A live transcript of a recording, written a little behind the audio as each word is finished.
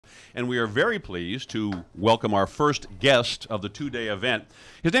and we are very pleased to welcome our first guest of the two-day event.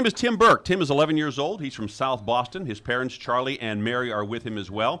 His name is Tim Burke. Tim is 11 years old. He's from South Boston. His parents, Charlie and Mary, are with him as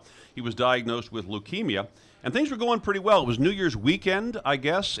well. He was diagnosed with leukemia, and things were going pretty well. It was New Year's weekend, I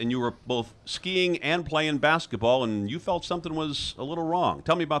guess, and you were both skiing and playing basketball, and you felt something was a little wrong.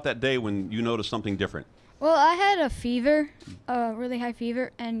 Tell me about that day when you noticed something different. Well, I had a fever, a really high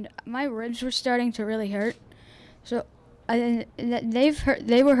fever, and my ribs were starting to really hurt. So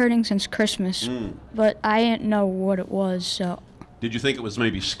they were hurting since Christmas, but I didn't know what it was. So. Did you think it was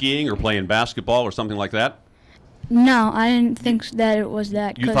maybe skiing or playing basketball or something like that? No, I didn't think that it was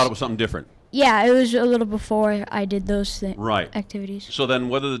that. You thought it was something different? Yeah, it was a little before I did those activities. So then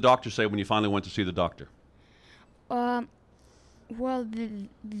what did the doctor say when you finally went to see the doctor? Well,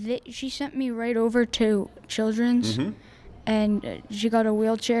 she sent me right over to Children's, and she got a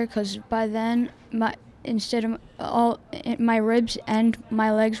wheelchair because by then my ribs and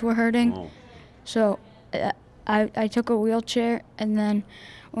my legs were hurting. Oh. So I took a wheelchair and then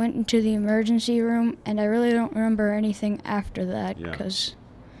went into the emergency room, and I really don't remember anything after that because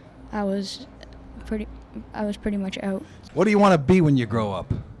I was pretty much out. What do you want to be when you grow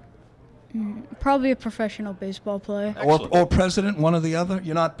up? Probably a professional baseball player. Or president, one or the other?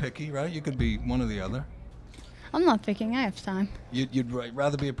 You're not picky, right? You could be one or the other. I'm not picking. I have time. You'd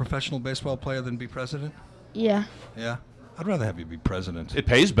rather be a professional baseball player than be president? Yeah. Yeah? I'd rather have you be president. It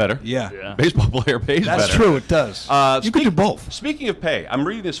pays better. Yeah. Baseball player pays better. That's true, it does. You could do both. Speaking of pay, I'm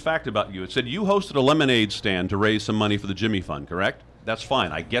reading this fact about you. It said you hosted a lemonade stand to raise some money for the Jimmy Fund, correct? That's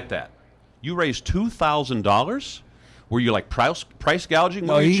fine. I get that. You raised $2,000? Were you like price gouging?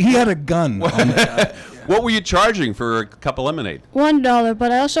 No, he had a gun. What were you charging for a cup of lemonade? $1, but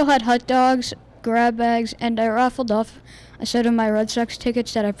I also had hot dogs, grab bags, and I raffled off a set of my Red Sox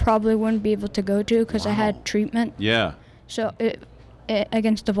tickets that I probably wouldn't be able to go to because I had treatment. Yeah. So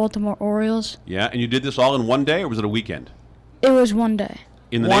against the Baltimore Orioles. Yeah, and you did this all in one day, or was it a weekend? It was one day.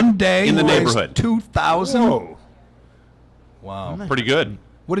 In the one day in the neighborhood. 2,000. Whoa. Wow. Pretty good.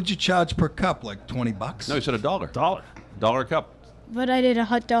 What did you charge per cup? Like $20? No, you said $1. $1 a cup. But I did a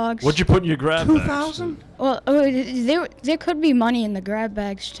hot dogs. What'd you put in your grab bags? 2,000? Well, there could be money in the grab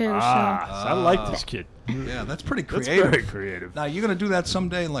bags too. I like this kid. Yeah, that's pretty creative. That's very creative. Now, you're going to do that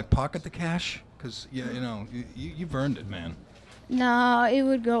someday and like pocket the cash? Because, you've earned it, man. No, it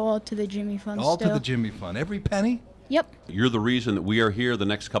would go all to the Jimmy Fund All to the Jimmy Fund. Every penny? Yep. You're the reason that we are here the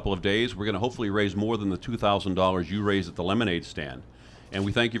next couple of days. We're going to hopefully raise more than the $2,000 you raised at the lemonade stand. And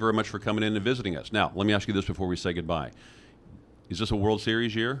we thank you very much for coming in and visiting us. Now, let me ask you this before we say goodbye. Is this a World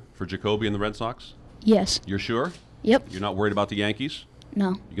Series year for Jacoby and the Red Sox? Yes. You're sure? Yep. You're not worried about the Yankees?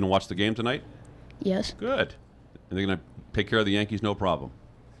 No. You going to watch the game tonight? Yes. Good. And they're going to take care of the Yankees, no problem?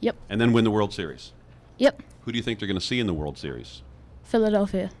 Yep. And then win the World Series? Yep. Who do you think they're going to see in the World Series?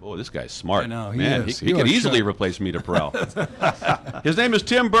 Philadelphia. Oh, this guy's smart. I know, Man, he could easily replace Mita Perel. His name is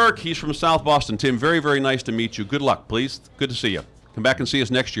Tim Burke. He's from South Boston. Tim, very, very nice to meet you. Good luck, please. Good to see you. Come back and see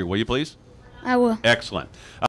us next year, will you please? I will. Excellent.